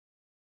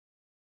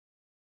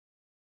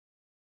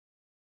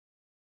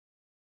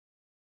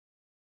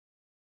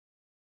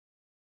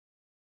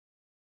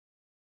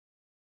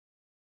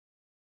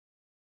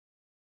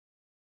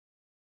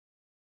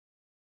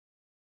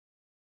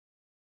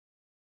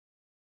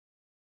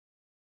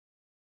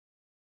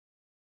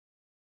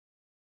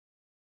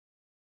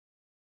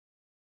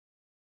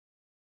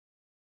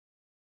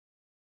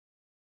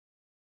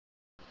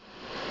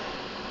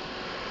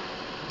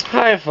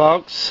Hi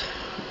folks,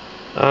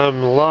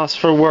 I'm lost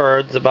for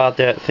words about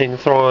that thing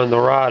throwing the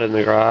rod in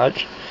the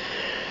garage.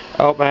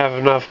 I hope I have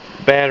enough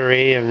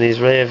battery and these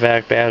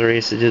Rayovac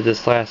batteries to do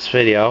this last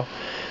video,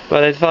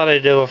 but I thought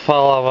I'd do a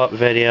follow-up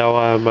video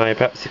on my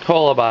Pepsi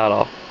Cola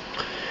bottle.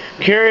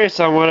 Curious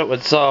on what it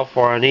would sell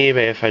for on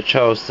eBay if I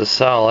chose to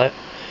sell it.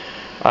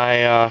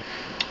 I'm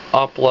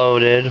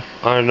uploading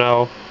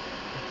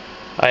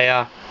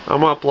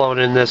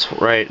this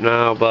right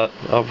now, but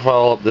I'll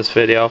follow up this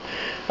video.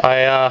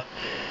 I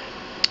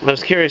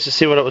was curious to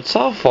see what it would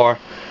sell for.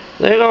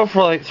 They go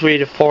for like $3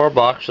 to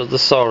 $4 with the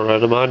soda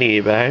in them on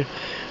eBay.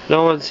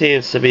 No one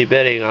seems to be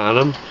bidding on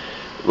them.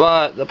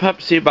 But the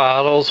Pepsi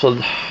bottles,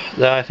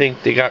 I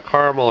think they got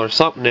caramel or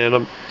something in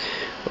them,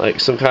 like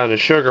some kind of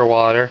sugar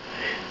water.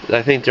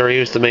 I think they were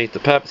used to make the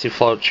Pepsi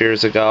floats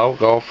years ago.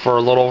 Go for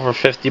a little over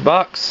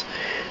 $50.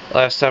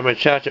 Last time I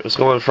checked, it was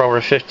going for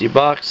over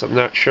 $50. I'm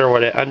not sure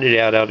what it ended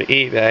at on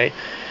eBay.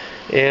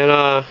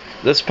 And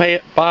this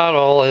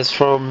bottle is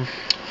from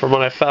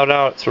what I found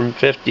out, it's from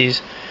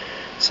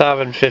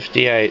 57,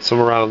 58,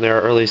 somewhere around there,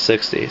 early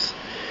 60s.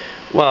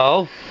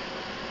 Well,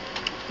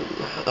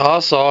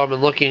 also, I've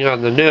been looking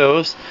on the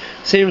news.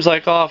 Seems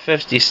like all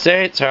 50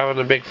 states are having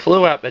a big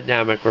flu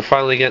epidemic. We're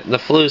finally getting the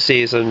flu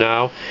season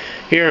now.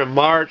 Here in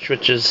March,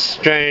 which is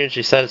strange.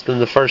 He said it's been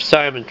the first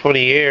time in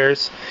 20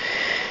 years.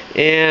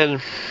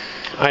 And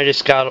I'm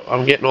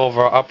getting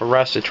over an upper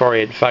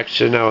respiratory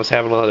infection. I was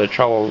having a lot of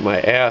trouble with my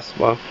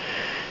asthma.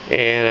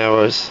 And I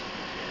was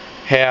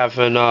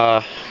having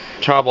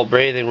trouble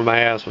breathing with my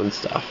asthma and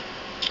stuff.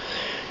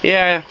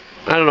 Yeah,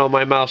 I don't know,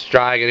 my mouth's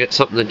dry, I gotta get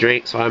something to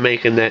drink, so I'm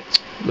making that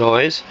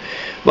noise.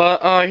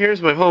 But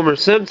here's my Homer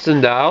Simpson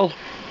doll.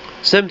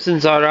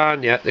 Simpsons aren't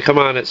on yet. They come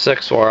on at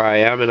 6 where I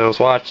am, and I was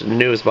watching the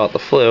news about the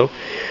flu.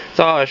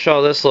 Thought I'd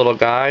show this little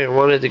guy. I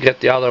wanted to get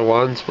the other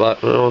ones,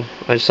 but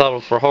I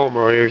settled for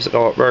Homer years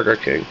ago at Burger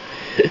King.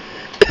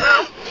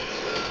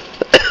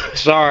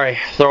 Sorry,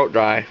 throat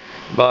dry.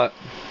 But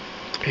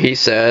he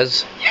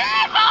says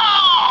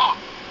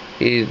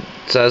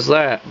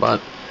that,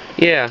 but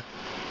yeah.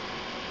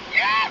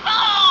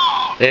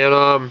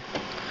 And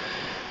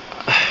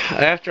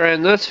after I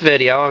end this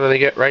video, I'm gonna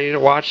get ready to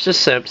watch The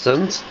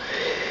Simpsons.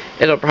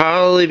 It'll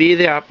probably be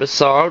the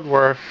episode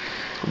where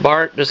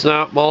Bart does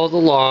not mow the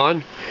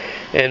lawn,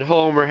 and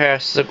Homer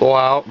has to go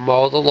out and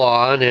mow the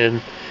lawn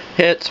and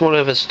hits one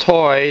of his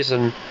toys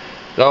and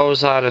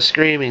goes on a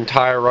screaming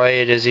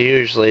tirade as he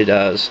usually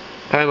does.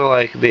 Kinda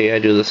like me, I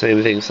do the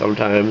same thing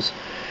sometimes.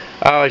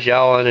 I was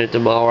yelling at the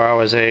mower, I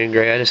was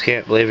angry, I just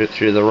can't believe it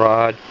threw the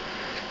rod.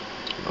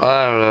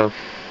 I don't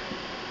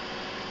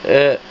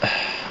know.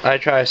 I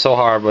try so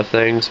hard with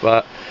things,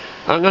 but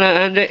I'm gonna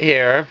end it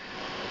here.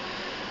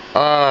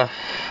 I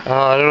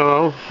don't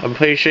know, I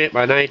appreciate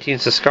my 19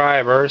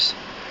 subscribers.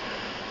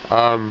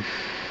 I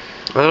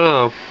don't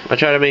know, I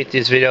try to make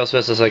these videos as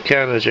best as I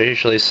can, as I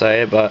usually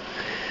say, but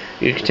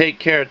you can take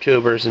care,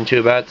 tubers and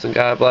tubettes, and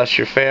God bless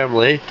your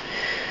family.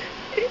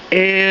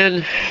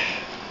 And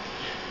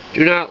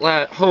do not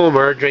let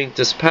Homer drink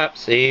this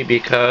Pepsi,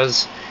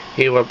 because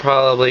he would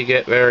probably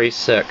get very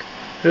sick.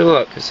 Hey,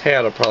 look, his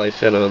hat will probably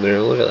fit on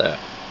there. Look at that.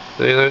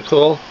 Isn't that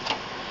cool?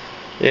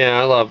 Yeah,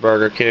 I love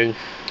Burger King.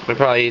 I'd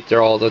probably eat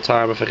there all the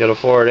time if I could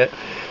afford it.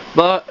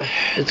 But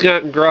it's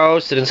gotten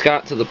gross, and it's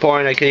gotten to the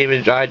point I can't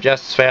even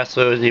digest fast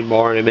food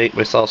anymore, and I make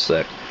myself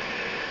sick.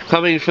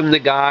 Coming from the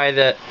guy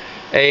that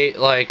ate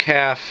like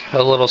half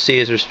a Little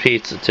Caesars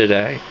pizza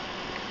today.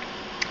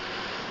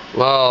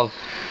 Well,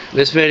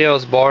 this video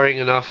is boring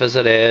enough as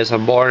it is.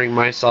 I'm boring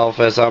myself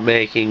as I'm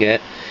making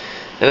it.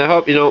 And I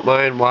hope you don't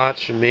mind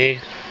watching me.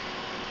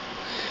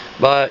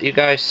 But you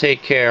guys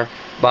take care.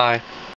 Bye.